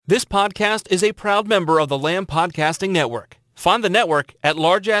This podcast is a proud member of the Lamb Podcasting Network. Find the network at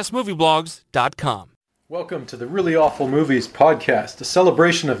largeassmovieblogs.com. Welcome to the Really Awful Movies podcast, a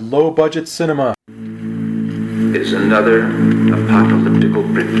celebration of low-budget cinema. Is another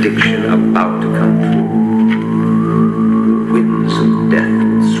apocalyptical prediction about to come true. Winds of death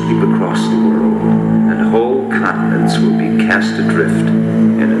will sweep across the world, and whole continents will be cast adrift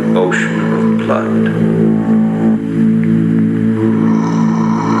in an ocean of blood.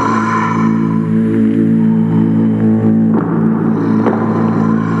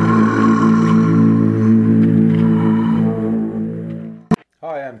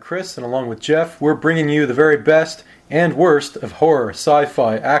 Chris, and along with Jeff, we're bringing you the very best and worst of horror,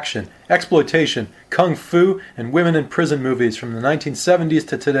 sci-fi, action, exploitation, kung fu, and women in prison movies from the 1970s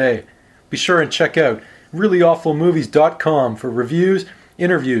to today. Be sure and check out reallyawfulmovies.com for reviews,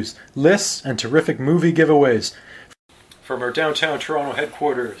 interviews, lists, and terrific movie giveaways. From our downtown Toronto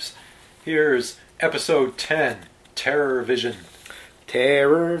headquarters, here's episode 10, TerrorVision.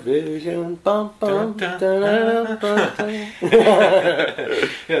 TerrorVision, bum bum, Dun, dun, dun, dun, dun.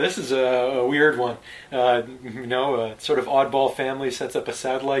 Yeah, this is a weird one. A sort of oddball family sets up a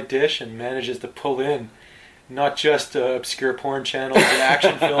satellite dish and manages to pull in not just obscure porn channels and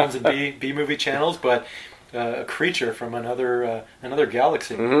action films and B-movie channels, but a creature from another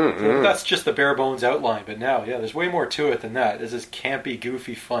galaxy. So that's just the bare bones outline. But now, there's way more to it than that. This is campy,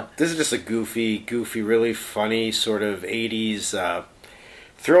 goofy fun. This is just a goofy, really funny sort of 80s.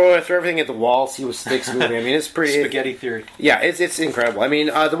 Throw everything at the wall, see what sticks movie. I mean, it's pretty... Spaghetti theory. Yeah, it's incredible. I mean,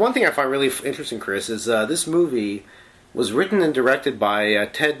 the one thing I find really interesting, Chris, is this movie was written and directed by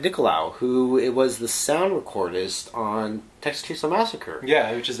Ted Nicolau, who it was the sound recordist on Texas Chainsaw Massacre.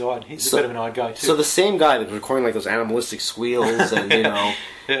 Yeah, which is odd. He's a bit of an odd guy, too. So the same guy that was recording like those animalistic squeals and, the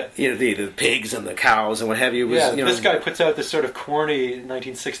pigs and the cows and what have you. This guy puts out this sort of corny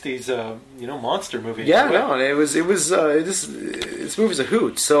 1960s, monster movie. Yeah, no, this movie's a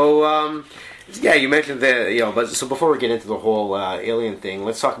hoot. So, you mentioned that, but so before we get into the whole alien thing,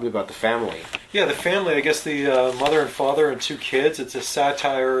 let's talk a bit about the family. Yeah, the family, I guess the mother and father and two kids. It's a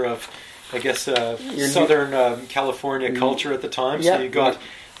satire of, I guess, Southern California culture at the time. Yeah. So you got,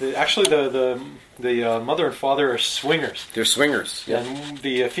 the mother and father are swingers. They're swingers. Yeah. And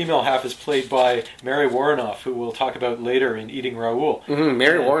the female half is played by Mary Warrenoff, who we'll talk about later in Eating Raoul. Mm-hmm.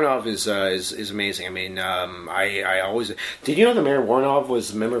 Mary Warrenoff is amazing. I mean, I always... Did you know that Mary Warrenoff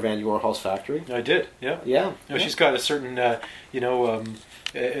was a member of Andy Warhol's Factory? I did, yeah. Yeah. She's got a certain,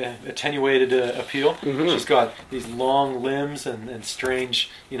 attenuated appeal. Mm-hmm. She's got these long limbs and strange,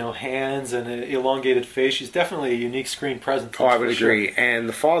 hands and an elongated face. She's definitely a unique screen presence. Oh, I would agree. Sure. And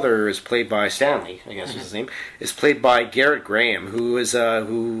the father is played by Stanley, I guess was his name, is played by Garrett Graham, who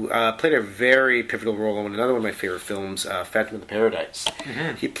played a very pivotal role in another one of my favorite films, Phantom of the Paradise.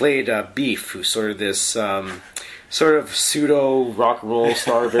 Mm-hmm. He played Beef, who's sort of this... sort of pseudo rock and roll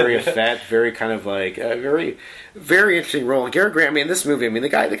star, very effete, very kind of like very, very interesting role. And Garrett Graham, in this movie, the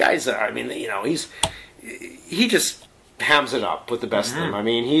guy's, he just hams it up with the best of them. I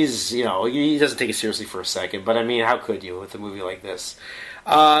mean, he doesn't take it seriously for a second, but I mean, how could you with a movie like this?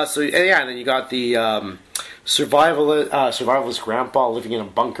 And then you got the survivalist grandpa living in a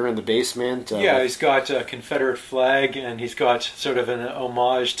bunker in the basement. He's got a Confederate flag, and he's got sort of an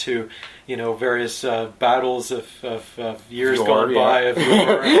homage to, various battles of years gone by of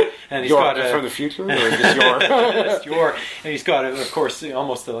yore. And he's got from the future, or just yore? Just yore. And he's got, of course,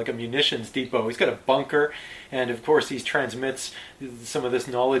 almost like a munitions depot. He's got a bunker, and of course he transmits some of this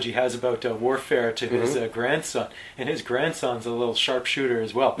knowledge he has about warfare to his grandson. And his grandson's a little sharpshooter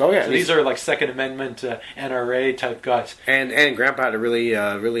as well. Oh yeah, so these are like Second Amendment NRA type guys. And Grandpa had a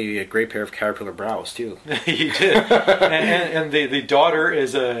really great pair of caterpillar brows too. He did. and the daughter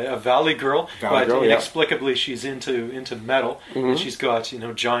is a valley girl, but inexplicably she's into metal, and she's got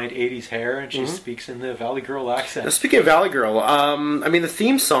giant 80s hair, and she speaks in the Valley Girl accent. Now, speaking of Valley Girl, the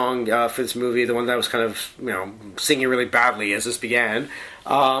theme song for this movie, the one that was kind of singing really badly as this began,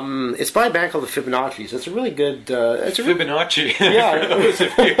 it's by a band called the Fibonacci's. It's a really good... Fibonacci. Yeah.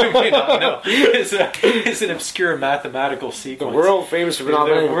 You may not know. It's an obscure mathematical sequence. The world famous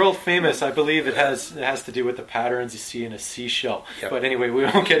phenomenon. The world famous, I believe it has to do with the patterns you see in a seashell. Yep. But anyway, we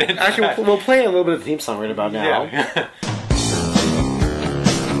won't get into that. Actually, we'll play a little bit of the theme song right about now. Yeah.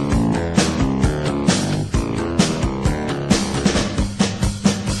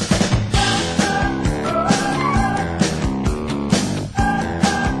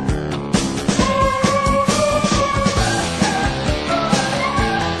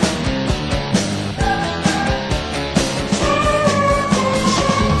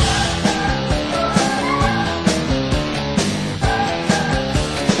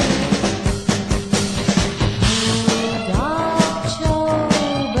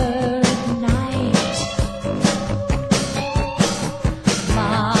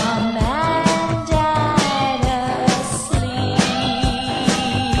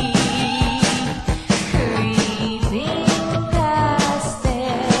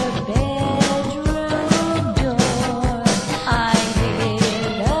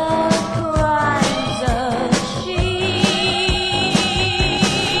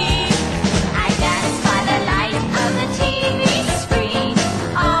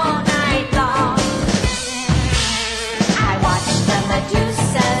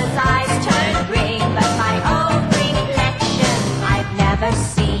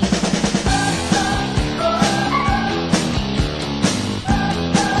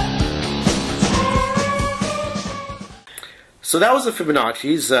 So that was the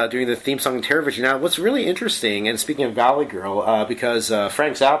Fibonacci's doing the theme song in TerrorVision. Now, what's really interesting, and speaking of Valley Girl, because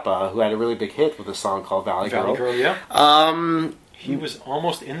Frank Zappa, who had a really big hit with a song called Valley Girl. Yeah. He was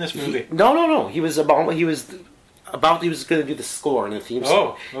almost in this movie. No. He was going to do the score and the theme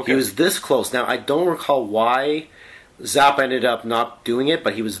song. Oh, okay. He was this close. Now, I don't recall why Zappa ended up not doing it,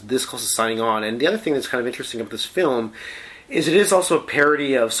 but he was this close to signing on. And the other thing that's kind of interesting about this film is it is also a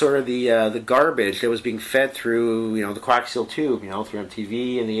parody of sort of the garbage that was being fed through, the coaxial tube, through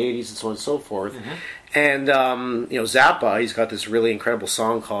MTV in the 80s and so on and so forth. Mm-hmm. And, Zappa, he's got this really incredible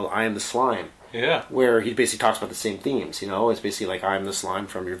song called I Am the Slime. Yeah. Where he basically talks about the same themes, It's basically like, I'm the slime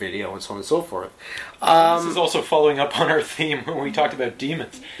from your video and so on and so forth. This is also following up on our theme when we talked about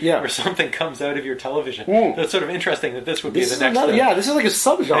demons. Yeah. Where something comes out of your television. That's sort of interesting that this would be the next one. Yeah, this is like a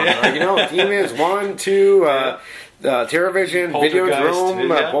subgenre. Demons, 1, 2, TerrorVision,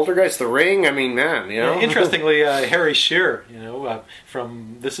 Videodrome, Poltergeist, The Ring. I mean, man, Interestingly, Harry Shearer,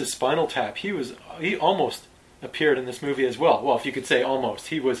 from This Is Spinal Tap, he almost appeared in this movie as well. Well, if you could say almost.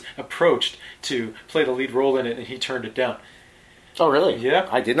 He was approached to play the lead role in it, and he turned it down. Oh, really? Yeah.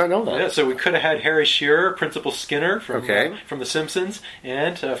 I did not know that. Yeah, so we could have had Harry Shearer, Principal Skinner from The Simpsons,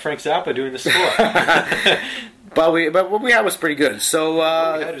 and Frank Zappa doing the score. But what we had was pretty good. So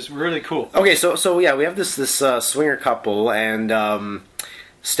what we had was really cool. Okay, so we have this swinger couple, and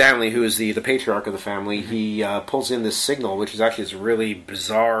Stanley, who is the patriarch of the family, he pulls in this signal, which is actually this really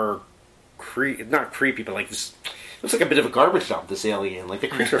bizarre, not creepy, but like this, looks like a bit of a garbage dump, this alien. Like, the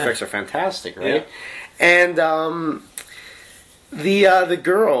creature effects are fantastic, right? Yeah. And the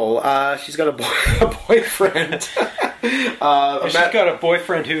girl, she's got a boyfriend. She's got a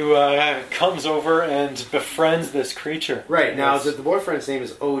boyfriend who comes over and befriends this creature. Right, now the boyfriend's name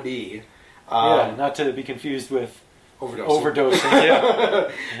is O.D. Not to be confused with Overdosing, yeah.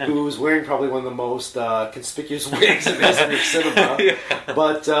 Who's wearing probably one of the most conspicuous wigs in the history of cinema. Yeah.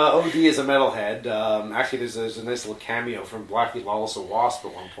 But O.D. is a metalhead. Actually, there's a nice little cameo from Blackie Lawless and Wasp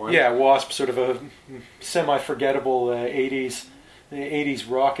at one point. Yeah, Wasp, sort of a semi-forgettable 80s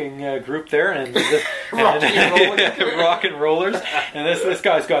rocking group there, and rock and rollers. And this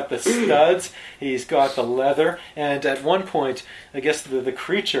guy's got the studs, he's got the leather, and at one point, I guess the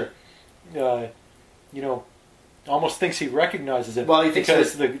creature, almost thinks he recognizes it. Well, he thinks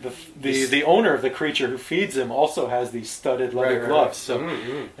because the owner of the creature who feeds him also has these studded leather gloves. So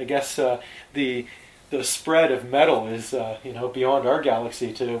I guess the spread of metal is beyond our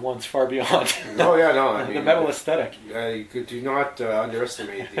galaxy to ones far beyond. Oh yeah, no, I mean, the metal aesthetic. You do not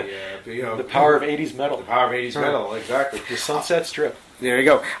underestimate the power of 80s metal. The power of 80s metal, exactly. The Sunset Strip. There you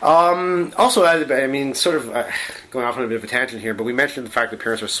go. Also, I mean, sort of going off on a bit of a tangent here, but we mentioned the fact that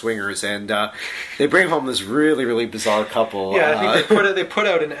parents are swingers, and they bring home this really, really bizarre couple. Yeah, I think they put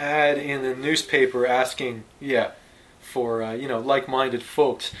out an ad in the newspaper asking, for like-minded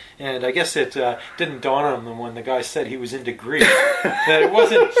folks, and I guess it didn't dawn on them when the guy said he was into Greek that it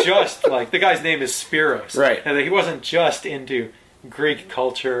wasn't just like, the guy's name is Spiros, right? And that he wasn't just into Greek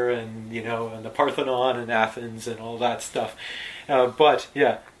culture and and the Parthenon and Athens and all that stuff. But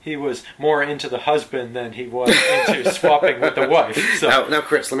he was more into the husband than he was into swapping with the wife. So. Now,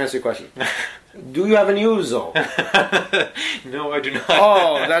 Chris, let me ask you a question. Do you have an ouzo? No, I do not.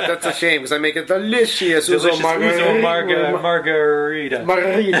 Oh, that's a shame, because I make a delicious ouzo margarita.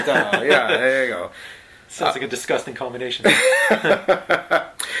 Margarita, yeah, there you go. Sounds like a disgusting combination.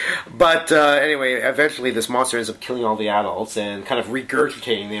 But anyway, eventually this monster ends up killing all the adults and kind of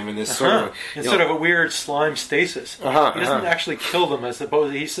regurgitating them in this sort of... sort of a weird slime stasis. He doesn't actually kill them, as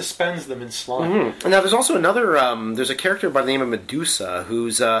opposed he suspends them in slime. Mm-hmm. Now there's also another... there's a character by the name of Medusa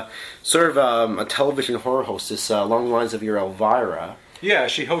who's sort of a television horror hostess along the lines of your Elvira. Yeah,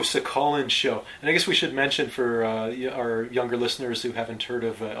 she hosts a call-in show. And I guess we should mention for our younger listeners who haven't heard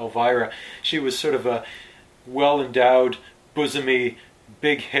of Elvira, she was sort of a well-endowed, bosomy,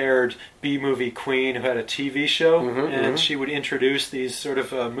 big-haired B-movie queen who had a TV show, and she would introduce these sort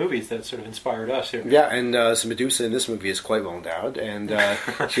of movies that sort of inspired us here. Yeah, and so Medusa in this movie is quite well-endowed, and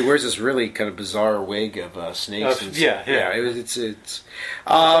she wears this really kind of bizarre wig of snakes. It's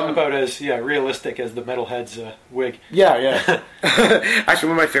about as realistic as the metalhead's wig. Yeah. Actually,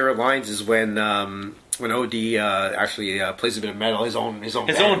 one of my favorite lines is when O.D. actually plays a bit of metal, his own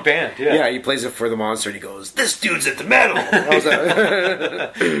band. Yeah, he plays it for the monster, and he goes, "This dude's into metal."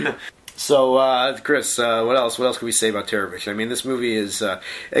 So, Chris, what else can we say about TerrorVision? I mean, this movie is, like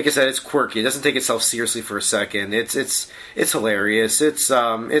I said, it's quirky. It doesn't take itself seriously for a second. It's hilarious. It's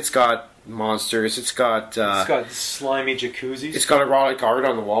got monsters. It's got slimy jacuzzis. It's got erotic art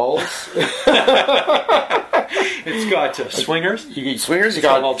on the walls. It's got swingers. You get swingers. You It's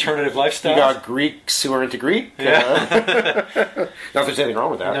got got alternative lifestyles. You got Greeks who are into Greek. Yeah. Not that there's anything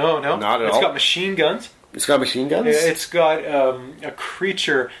wrong with that. No, not at It's all. got machine guns. It's got machine guns. It's got a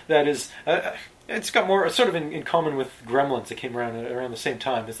creature that is. It's got more sort of in common with Gremlins that came around the same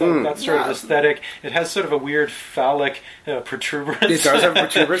time. It's that sort of aesthetic. It has sort of a weird phallic protuberance. It does have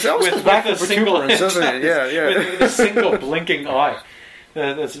protuberance. It always comes back to protuberance, doesn't it? Yeah. With a single blinking eye.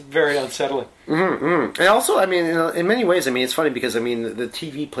 That's very unsettling. And also, I mean, in many ways, I mean, it's funny because, I mean, the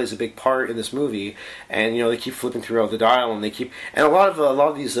TV plays a big part in this movie, and, they keep flipping through the dial, and a lot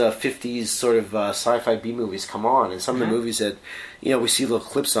of these 50s sort of sci-fi B movies come on, and some of the movies that, we see little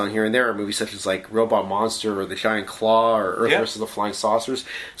clips on here and there are movies such as, like, Robot Monster, or The Giant Claw, or Earth vs. the Flying Saucers.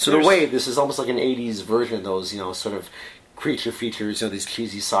 So in a way, this is almost like an 80s version of those, sort of creature features, these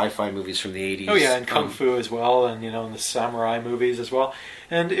cheesy sci-fi movies from the 80s. Oh yeah, and Kung Fu as well, and and the samurai movies as well.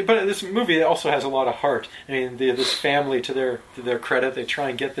 But this movie also has a lot of heart. I mean, this family, to their credit, they try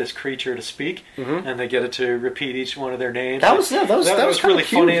and get this creature to speak, and they get it to repeat each one of their names. That was really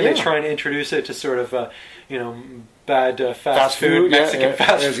cute, funny. yeah. And they try and introduce it to sort of bad fast food, Mexican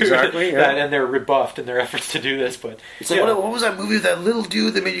fast food. Exactly. Yeah. And they're rebuffed in their efforts to do this. But it's like, what was that movie with that little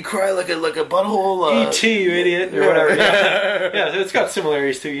dude that made you cry like a butthole? E.T., you idiot, or whatever. Yeah, so it's got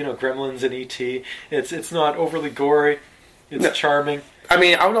similarities to Gremlins and E.T. It's not overly gory. It's charming. I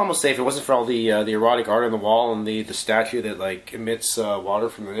mean, I would almost say if it wasn't for all the erotic art on the wall and the statue that like emits water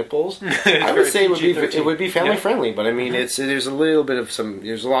from the nipples, I would say it would be family friendly. But I mean, there's a little bit of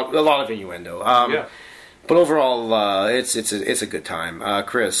there's a lot of innuendo. But overall, it's a good time.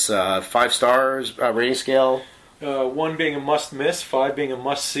 Chris, 5 stars rating scale. 1 being a must miss, 5 being a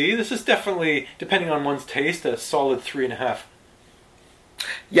must see. This is definitely, depending on one's taste, a solid 3.5.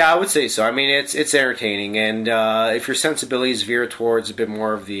 Yeah, I would say so. I mean, it's entertaining, and if your sensibilities veer towards a bit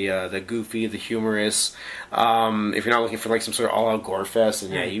more of the goofy, the humorous, if you're not looking for like some sort of all-out gore fest,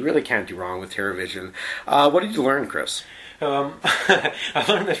 and you really can't do wrong with TerrorVision. What did you learn, Chris? I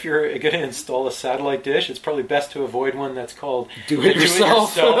learned that if you're going to install a satellite dish, it's probably best to avoid one that's called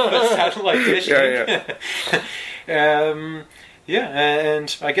Do-It-Yourself satellite dish. Yeah.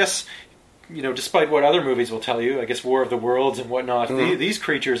 And I guess, despite what other movies will tell you, I guess War of the Worlds and whatnot, these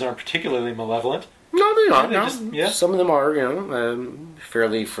creatures aren't particularly malevolent. No, they're not. No. Some of them are,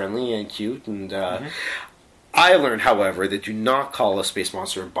 fairly friendly and cute. And I learned, however, that do not call a space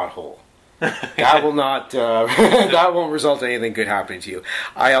monster a butthole. That will not. That won't result in anything good happening to you.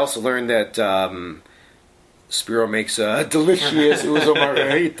 I also learned that Spiro makes a delicious ouzo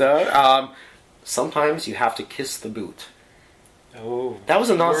margarita. Sometimes you have to kiss the boot. Oh, that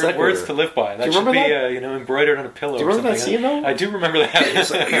was a non sequitur. Words to live by. That should be embroidered on a pillow. Do you remember that scene though? I do remember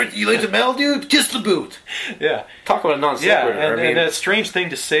that. You like the mail, dude? Kiss the boot. Yeah. Talk about a non sequitur. Yeah, and a strange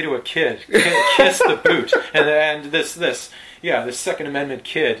thing to say to a kid. Kiss the boot. And this Second Amendment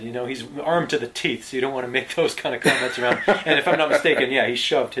kid, he's armed to the teeth, so you don't want to make those kind of comments around. And if I'm not mistaken, he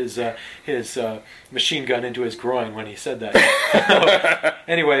shoved his machine gun into his groin when he said that.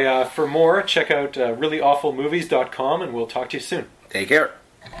 Anyway, for more, check out reallyawfulmovies.com, and we'll talk to you soon. Take care.